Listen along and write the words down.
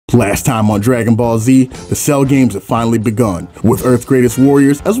Last time on Dragon Ball Z, the Cell games have finally begun, with Earth's greatest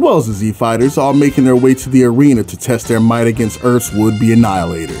warriors as well as the Z Fighters all making their way to the arena to test their might against Earth's would-be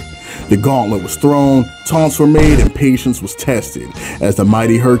annihilator. The gauntlet was thrown, taunts were made, and patience was tested, as the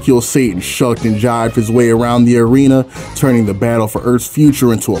mighty Hercule Satan shucked and jived his way around the arena, turning the battle for Earth's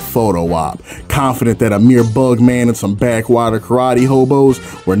future into a photo op, confident that a mere bug man and some backwater karate hobos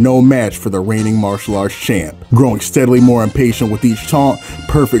were no match for the reigning martial arts champ. Growing steadily more impatient with each taunt,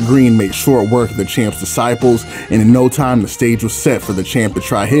 Perfect Green made short work of the champ's disciples, and in no time the stage was set for the champ to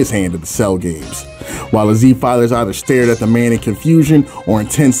try his hand at the Cell games. While the Z Fighters either stared at the man in confusion or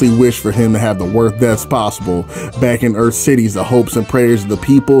intensely wished for him to have the worst deaths possible, back in Earth cities the hopes and prayers of the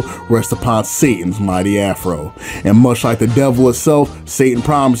people rest upon Satan's mighty afro. And much like the devil itself, Satan's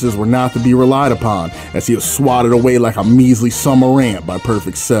promises were not to be relied upon, as he was swatted away like a measly summer ant by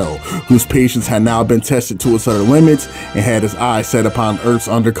Perfect Cell, whose patience had now been tested to its utter limits and had his eyes set upon Earth's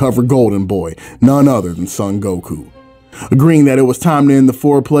undercover golden boy, none other than Son Goku. Agreeing that it was time to end the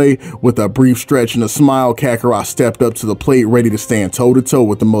foreplay, with a brief stretch and a smile, Kakarot stepped up to the plate ready to stand toe-to-toe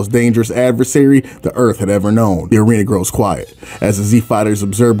with the most dangerous adversary the Earth had ever known. The arena grows quiet, as the Z Fighters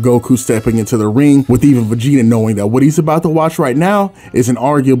observe Goku stepping into the ring, with even Vegeta knowing that what he's about to watch right now is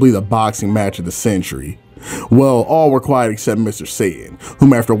arguably the boxing match of the century. Well, all were quiet except Mr. Satan,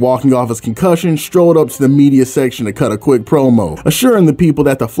 whom after walking off his concussion, strolled up to the media section to cut a quick promo, assuring the people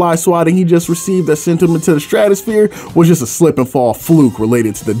that the fly swatting he just received that sent him into the stratosphere was just a slip and fall fluke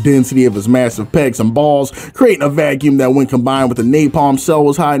related to the density of his massive pecs and balls, creating a vacuum that when combined with the napalm Cell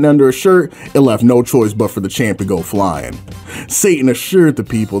was hiding under a shirt, it left no choice but for the champ to go flying. Satan assured the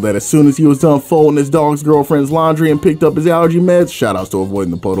people that as soon as he was done folding his dog's girlfriend's laundry and picked up his allergy meds, shoutouts to avoiding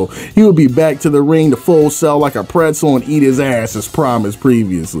the puddle, he would be back to the ring to fold Cell like a pretzel and eat his ass as promised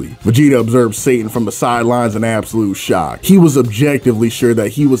previously. Vegeta observed Satan from the sidelines in absolute shock. He was objectively sure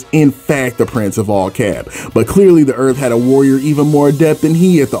that he was in fact the Prince of all Cap, but clearly the Earth had a warrior even more adept than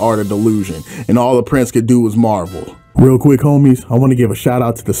he at the art of delusion, and all the Prince could do was marvel. Real quick, homies, I want to give a shout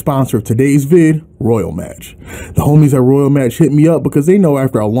out to the sponsor of today's vid, Royal Match. The homies at Royal Match hit me up because they know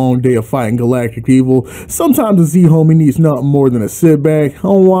after a long day of fighting galactic evil, sometimes a Z homie needs nothing more than a sit back,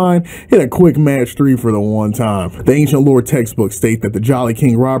 unwind, hit a quick match 3 for the one time. The ancient lore textbooks state that the Jolly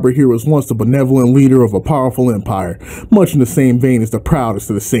King Robert here was once the benevolent leader of a powerful empire, much in the same vein as the proudest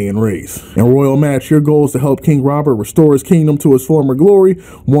of the Saiyan race. In Royal Match, your goal is to help King Robert restore his kingdom to its former glory,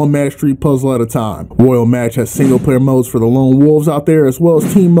 one match 3 puzzle at a time. Royal Match has single player modes for the lone wolves out there, as well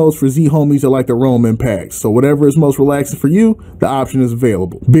as team modes for Z homies that like to roam in packs. So whatever is most relaxing for you, the option is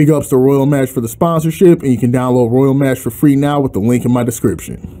available. Big ups to Royal Match for the sponsorship, and you can download Royal Match for free now with the link in my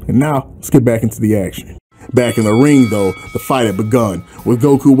description. And now, let's get back into the action. Back in the ring though, the fight had begun, with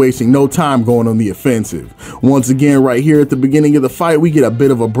Goku wasting no time going on the offensive. Once again, right here at the beginning of the fight, we get a bit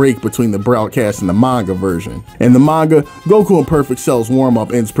of a break between the broadcast and the manga version. In the manga, Goku and Perfect Cell's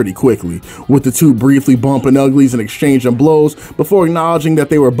warm-up ends pretty quickly, with the two briefly bumping uglies and exchanging blows before acknowledging that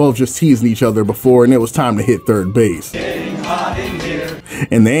they were both just teasing each other before and it was time to hit third base. Getting hot in here.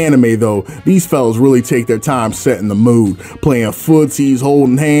 In the anime though, these fellas really take their time setting the mood, playing footsies,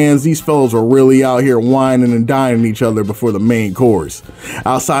 holding hands. These fellas are really out here whining and dining each other before the main course.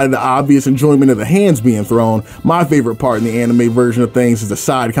 Outside of the obvious enjoyment of the hands being thrown, my favorite part in the anime version of things is the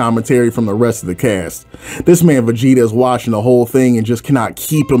side commentary from the rest of the cast. This man Vegeta is watching the whole thing and just cannot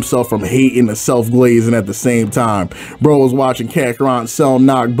keep himself from hating and self-glazing at the same time. Bro was watching Kakarot and Cell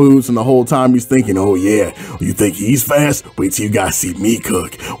knock boots, and the whole time he's thinking, oh yeah, you think he's fast? Wait till you guys see me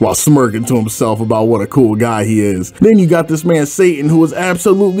cook, while smirking to himself about what a cool guy he is. Then you got this man Satan, who is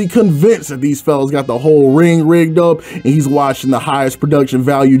absolutely convinced that these fellas got the whole ring rigged up and he's watching the highest production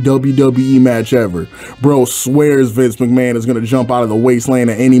value WWE match ever. Bro swears Vince McMahon is going to jump out of the wasteland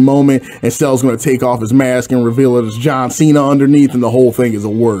at any moment and Cell's going to take off his mask and reveal it as John Cena underneath, and the whole thing is a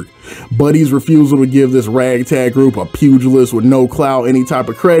work. Buddy's refusal to give this ragtag group a pugilist with no clout any type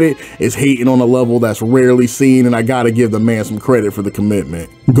of credit is hating on a level that's rarely seen, and I gotta give the man some credit for the commitment.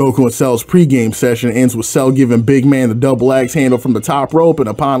 Goku and Cell's pregame session ends with Cell giving Big Man the double axe handle from the top rope, and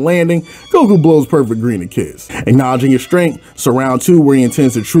upon landing, Goku blows Perfect Green a kiss. Acknowledging his strength, so round 2, where he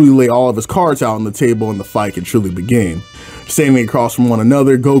intends to truly lay all of his cards out on the table and the fight can truly begin. Standing across from one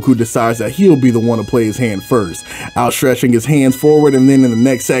another, Goku decides that he'll be the one to play his hand first, outstretching his hands forward and then in the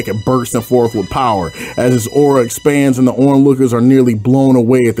next second bursting forth with power as his aura expands and the onlookers are nearly blown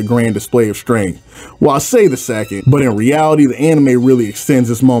away at the grand display of strength. Well, I say the second, but in reality, the anime really extends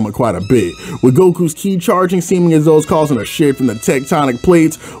this moment quite a bit, with Goku's ki charging seeming as though it's causing a shift in the tectonic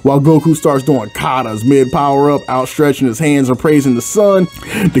plates, while Goku starts doing katas mid-power-up, outstretching his hands and praising the sun,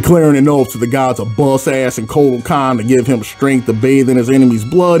 declaring an oath to the gods of Bus-Ass and Kodokan to give him strength to bathe in his enemy's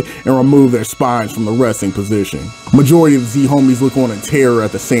blood and remove their spines from the resting position. Majority of the Z-homies look on in terror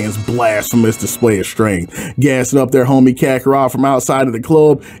at the Saiyan's blasphemous display of strength, gassing up their homie Kakarot from outside of the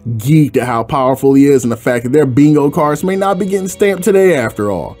club, geeked at how powerful he is and the fact that their bingo cards may not be getting stamped today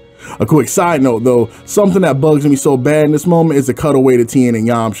after all. A quick side note though, something that bugs me so bad in this moment is the cutaway to Tien and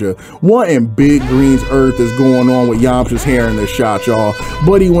Yamcha. What in Big Green's earth is going on with Yamcha's hair in this shot, y'all?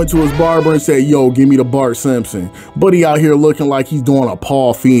 Buddy went to his barber and said, yo, give me the Bart Simpson. Buddy out here looking like he's doing a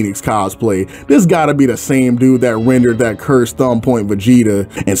Paul Phoenix cosplay. This gotta be the same dude that rendered that cursed thumb point Vegeta.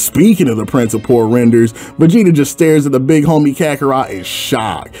 And speaking of the Prince of Poor renders, Vegeta just stares at the big homie Kakarot in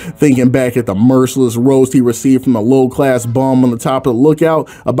shock, thinking back at the merciless roast he received from the low-class bum on the top of the lookout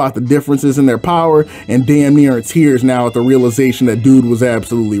about the differences in their power, and damn near in tears now at the realization that dude was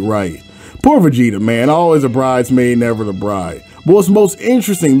absolutely right. Poor Vegeta, man, always a bridesmaid, never the bride. But what's most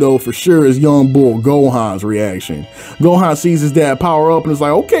interesting though for sure is young bull Gohan's reaction. Gohan sees his dad power up and is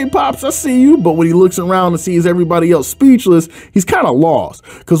like, okay Pops, I see you, but when he looks around and sees everybody else speechless, he's kind of lost.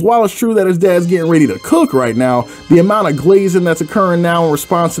 Cause while it's true that his dad's getting ready to cook right now, the amount of glazing that's occurring now in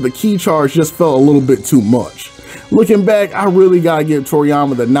response to the ki charge just felt a little bit too much. Looking back, I really gotta give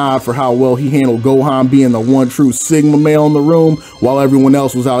Toriyama the nod for how well he handled Gohan being the one true Sigma male in the room while everyone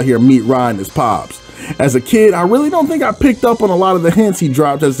else was out here meat riding his pops. As a kid, I really don't think I picked up on a lot of the hints he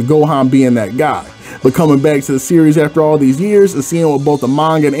dropped as to Gohan being that guy. But coming back to the series after all these years and seeing what both the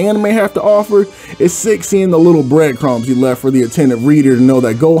manga and anime have to offer, it's sick seeing the little breadcrumbs he left for the attentive reader to know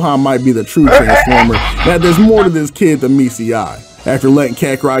that Gohan might be the true Transformer, that there's more to this kid than meets the eye. After letting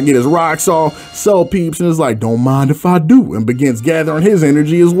Kakarot get his rocks off, Cell peeps and is like, don't mind if I do, and begins gathering his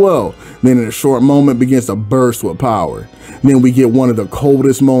energy as well. Then in a short moment begins to burst with power. Then we get one of the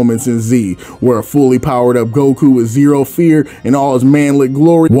coldest moments in Z, where a fully powered up Goku with zero fear and all his manlit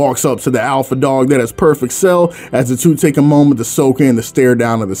glory walks up to the alpha dog that is Perfect Cell as the two take a moment to soak in the stare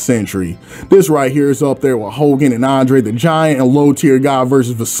down of the century. This right here is up there with Hogan and Andre the Giant and Low Tier God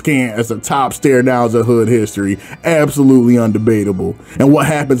versus Viscant as the top stare downs of hood history. Absolutely undebatable. And what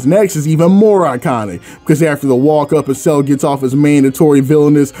happens next is even more iconic, because after the walk up and Cell gets off his mandatory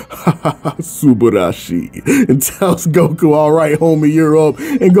villainous Subarashi and tells Goku, all right homie, you're up,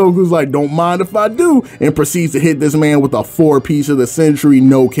 and Goku's like, don't mind if I do, and proceeds to hit this man with a 4-piece of the century,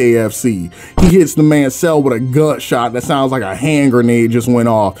 no KFC. He hits the man Cell with a gut shot that sounds like a hand grenade just went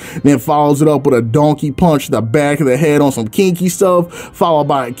off, then follows it up with a donkey punch to the back of the head on some kinky stuff, followed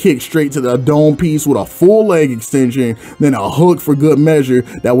by a kick straight to the dome piece with a full leg extension, then a hook for good measure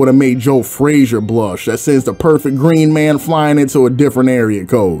that would have made Joe Frazier blush, that sends the perfect green man flying into a different area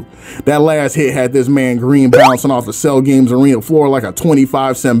code. That last hit had this man green bouncing off the Cell Games arena floor like a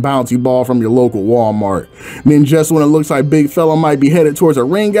 25-cent bouncy ball from your local Walmart. And then just when it looks like big fella might be headed towards a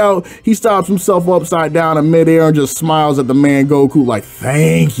ring out, he stops himself upside down in midair and just smiles at the man Goku like,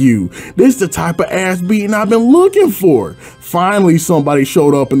 thank you. This is the type of ass beating I've been looking for. Finally somebody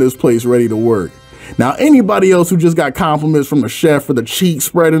showed up in this place ready to work. Now, anybody else who just got compliments from the chef for the cheek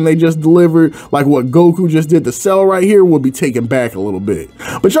spreading they just delivered, like what Goku just did to Cell right here, will be taken back a little bit.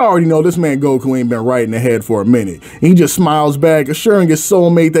 But y'all already know this man Goku ain't been right in the head for a minute. He just smiles back, assuring his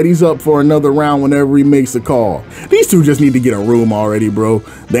soulmate that he's up for another round whenever he makes a call. These two just need to get a room already, bro.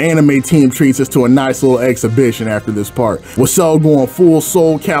 The anime team treats us to a nice little exhibition after this part, with Cell going full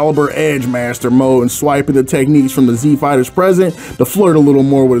Soul Calibur Edge Master mode and swiping the techniques from the Z Fighters present to flirt a little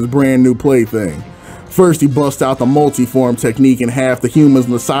more with his brand new plaything. First, he busts out the multi-form technique and half the humans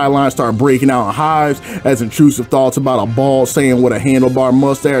on the sideline start breaking out in hives as intrusive thoughts about a bald Saiyan with a handlebar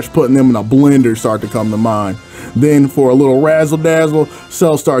mustache putting them in a blender start to come to mind. Then, for a little razzle-dazzle,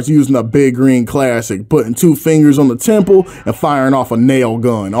 Cell starts using a big green classic, putting 2 fingers on the temple and firing off a nail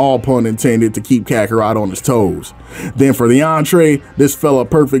gun, all pun intended, to keep Kakarot on his toes. Then for the entree, this fella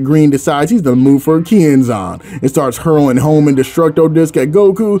Perfect Green decides he's gonna move for a Kienzan and starts hurling home and Destructo Disc at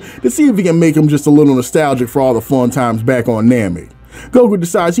Goku to see if he can make him just a little nostalgic for all the fun times back on Namek. Goku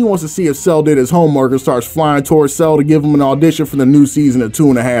decides he wants to see if Cell did his homework and starts flying towards Cell to give him an audition for the new season of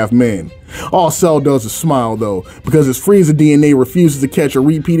 2.5 Men. All Cell does is smile though, because his Frieza DNA refuses to catch a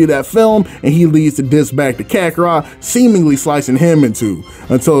repeat of that film, and he leads the disc back to Kakarot, seemingly slicing him in two,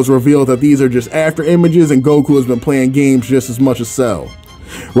 until it's revealed that these are just after images and Goku has been playing games just as much as Cell.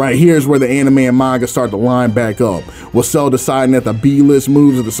 Right here is where the anime and manga start to line back up, with Cell deciding that the B-list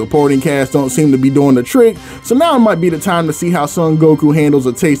moves of the supporting cast don't seem to be doing the trick, so now it might be the time to see how Son Goku handles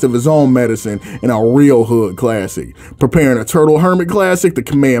a taste of his own medicine in a real hood classic, preparing a Turtle Hermit classic, the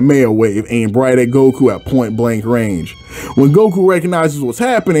Kamehameha wave, aimed right at Goku at point blank range. When Goku recognizes what's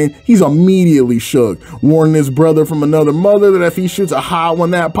happening, he's immediately shook, warning his brother from another mother that if he shoots a hot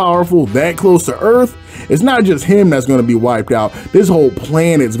one that powerful, that close to Earth, it's not just him that's going to be wiped out, this whole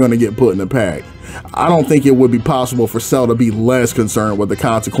planet's going to get put in the pack. I don't think it would be possible for Cell to be less concerned with the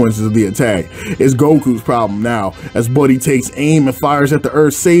consequences of the attack. It's Goku's problem now, as Buddy takes aim and fires at the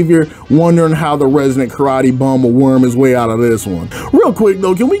Earth's savior, wondering how the resident karate bum will worm his way out of this one. Real quick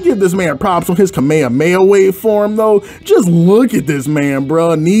though, can we give this man props on his Kamehameha wave form though? Just look at this man,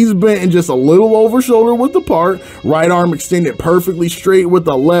 bruh. Knees bent and just a little over shoulder width apart, right arm extended perfectly straight with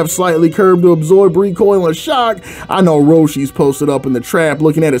the left slightly curved to absorb recoil and shock. I know Roshi's posted up in the trap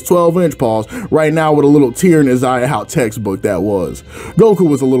looking at his 12-inch paws right now with a little tear in his eye at how textbook that was. Goku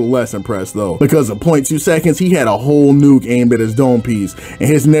was a little less impressed though, because in 0.2 seconds he had a whole nuke aimed at his dome piece, and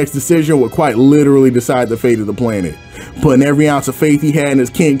his next decision would quite literally decide the fate of the planet. Putting every ounce of faith he had in his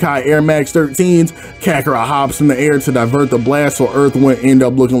King Kai Air Max 13s, Kakarot hops in the air to divert the blast so Earth wouldn't end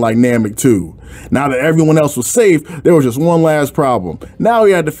up looking like Namek 2. Now that everyone else was safe, there was just one last problem. Now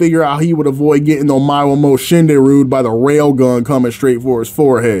he had to figure out how he would avoid getting Omawa Shinderu'd by the railgun coming straight for his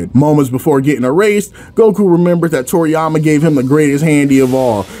forehead. Moments before getting erased, Goku remembered that Toriyama gave him the greatest handy of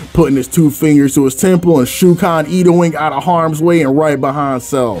all, putting his 2 fingers to his temple and Shukan Itoing out of harm's way and right behind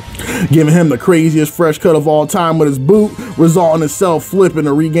Cell, giving him the craziest fresh cut of all time with his boot, resulting in Cell flipping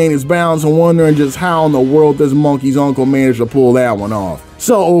to regain his balance and wondering just how in the world this monkey's uncle managed to pull that one off.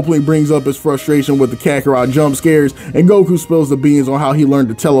 Cell openly brings up his frustration with the Kakarot jump scares, and Goku spills the beans on how he learned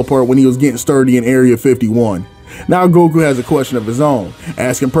to teleport when he was getting sturdy in Area 51. Now Goku has a question of his own,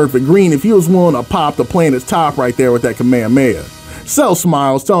 asking Perfect Green if he was willing to pop the planet's top right there with that Kamehameha. Cell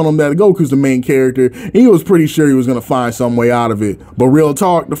smiles, telling him that Goku's the main character, and he was pretty sure he was going to find some way out of it. But real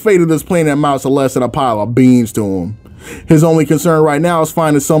talk, the fate of this planet amounts to less than a pile of beans to him. His only concern right now is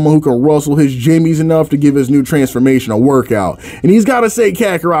finding someone who can rustle his jimmies enough to give his new transformation a workout, and he's got to say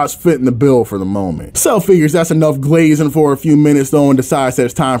Kakarot's fitting the bill for the moment. Cell figures that's enough glazing for a few minutes though and decides that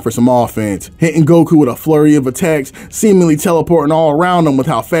it's time for some offense, hitting Goku with a flurry of attacks, seemingly teleporting all around him with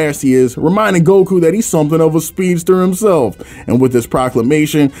how fast he is, reminding Goku that he's something of a speedster himself. And with this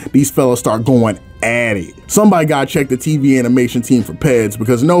proclamation, these fellas start going at it. Somebody gotta check the TV animation team for peds,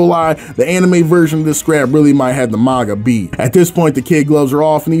 because no lie, the anime version of this scrap really might have the manga beat. At this point, the kid gloves are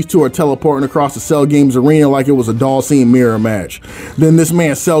off and these two are teleporting across the Cell Games arena like it was a Dalsim mirror match. Then this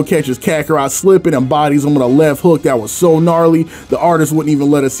man Cell catches Kakarot slipping and bodies him with a left hook that was so gnarly, the artist wouldn't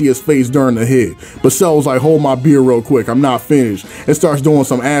even let us see his face during the hit. But Cell was like, hold my beer real quick, I'm not finished, and starts doing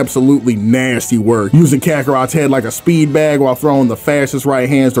some absolutely nasty work, using Kakarot's head like a speed bag while throwing the fastest right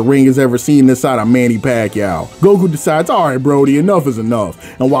hands the ring has ever seen inside of Manny Pacquiao. Goku decides, alright Brody, enough is enough,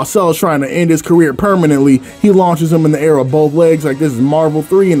 and while Cell's trying to end his career permanently, he launches him in the air with both legs like this is Marvel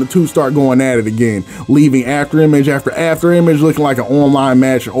 3, and the two start going at it again, leaving after image after after image looking like an online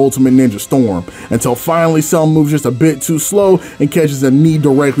match in Ultimate Ninja Storm, until finally Cell moves just a bit too slow and catches a knee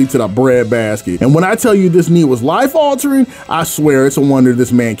directly to the breadbasket. And when I tell you this knee was life altering, I swear it's a wonder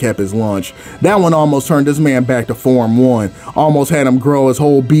this man kept his lunch. That one almost turned this man back to Form 1, almost had him grow his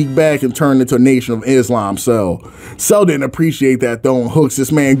whole beak back and turn into a Nation of Islam. Cell didn't appreciate that though and hooks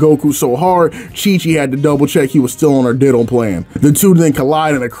this man Goku so hard, Chi-Chi had to double check he was still on her diddle plan. The two then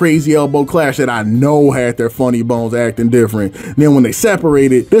collide in a crazy elbow clash that I know had their funny bones acting different. Then when they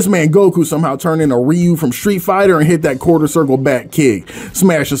separated, this man Goku somehow turned into Ryu from Street Fighter and hit that quarter circle back kick,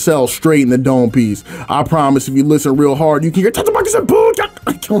 smashing Cell straight in the dome piece. I promise if you listen real hard, you can hear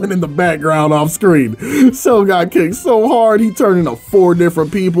going in the background off screen. Cell got kicked so hard he turned into 4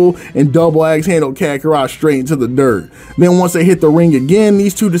 different people and double axe handled Kakarot straight into the dirt. Then once they hit the ring again,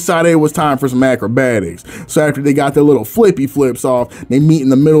 these two decided it was time for some acrobatics. So after they got their little flippy flips off, they meet in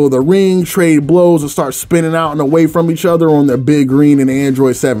the middle of the ring, trade blows, and start spinning out and away from each other on their big green and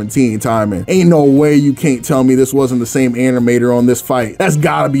Android 17 timing. Ain't no way you can't tell me this wasn't the same animator on this fight. That's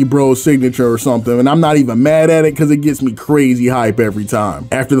gotta be Bro's signature or something, and I'm not even mad at it because it gets me crazy hype every time.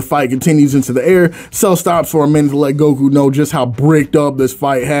 After the fight continues into the air, Cell stops for a minute to let Goku know just how bricked up this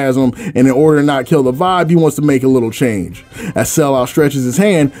fight has him, and in order to not kill the vibe, he wants to make a little change. As Cell outstretches his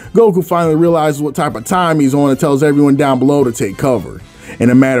hand, Goku finally realizes what type of time he's on and tells everyone down below to take cover. In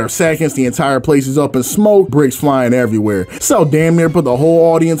a matter of seconds, the entire place is up in smoke, bricks flying everywhere. Cell damn near put the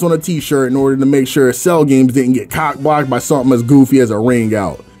whole audience on a t-shirt in order to make sure Cell Games didn't get cock-blocked by something as goofy as a ring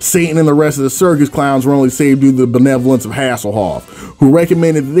out. Satan and the rest of the circus clowns were only saved due to the benevolence of Hasselhoff, who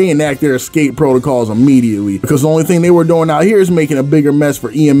recommended that they enact their escape protocols immediately, because the only thing they were doing out here is making a bigger mess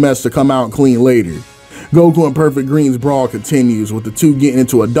for EMS to come out and clean later. Goku and Perfect Green's brawl continues, with the two getting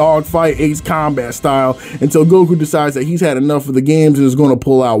into a dogfight, Ace Combat style, until Goku decides that he's had enough of the games and is going to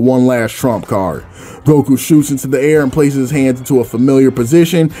pull out one last trump card. Goku shoots into the air and places his hands into a familiar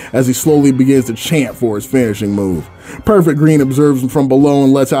position as he slowly begins to chant for his finishing move. Perfect Green observes him from below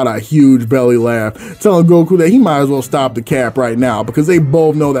and lets out a huge belly laugh, telling Goku that he might as well stop the cap right now, because they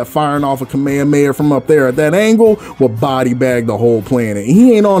both know that firing off a Kamehameha from up there at that angle will body bag the whole planet, and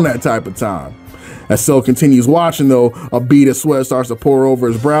he ain't on that type of time. As Cell continues watching though, a bead of sweat starts to pour over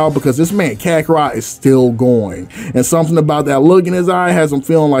his brow because this man Kakarot is still going. And something about that look in his eye has him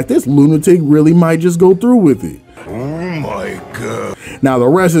feeling like this lunatic really might just go through with it. Oh my god. Now the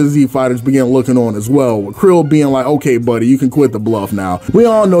rest of the Z Fighters begin looking on as well, with Krill being like, okay buddy, you can quit the bluff now. We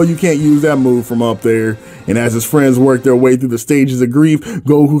all know you can't use that move from up there. And as his friends work their way through the stages of grief,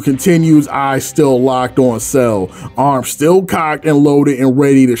 Goku continues, eyes still locked on Cell, arms still cocked and loaded and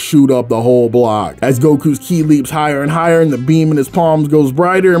ready to shoot up the whole block. As Goku's ki leaps higher and higher and the beam in his palms goes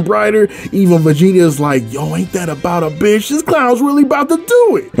brighter and brighter, even Vegeta's like, yo, ain't that about a bitch? This clown's really about to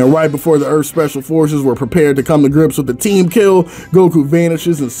do it. And right before the Earth Special Forces were prepared to come to grips with the team kill, Goku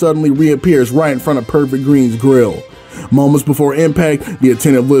vanishes and suddenly reappears right in front of Perfect Green's grill. Moments before impact, the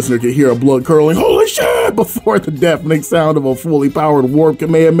attentive listener could hear a blood-curdling "holy shit" before the deafening sound of a fully powered warp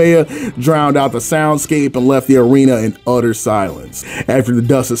Kamehameha drowned out the soundscape and left the arena in utter silence. After the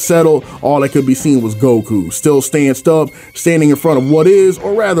dust had settled, all that could be seen was Goku, still stanced up, standing in front of what is,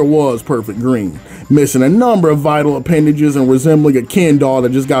 or rather was, Perfect Green, missing a number of vital appendages and resembling a Ken doll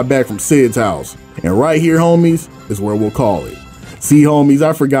that just got back from Sid's house. And right here, homies, is where we'll call it. See, homies,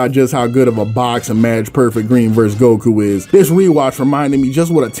 I forgot just how good of a boxing match Perfect Green vs. Goku is. This rewatch reminded me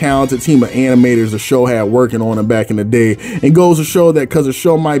just what a talented team of animators the show had working on him back in the day, and goes to show that because the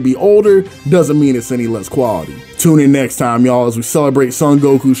show might be older, doesn't mean it's any less quality. Tune in next time, y'all, as we celebrate Son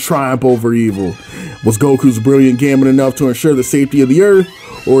Goku's triumph over evil. Was Goku's brilliant gambit enough to ensure the safety of the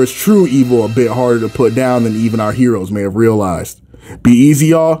Earth, or is true evil a bit harder to put down than even our heroes may have realized? Be easy,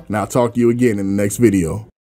 y'all, and I'll talk to you again in the next video.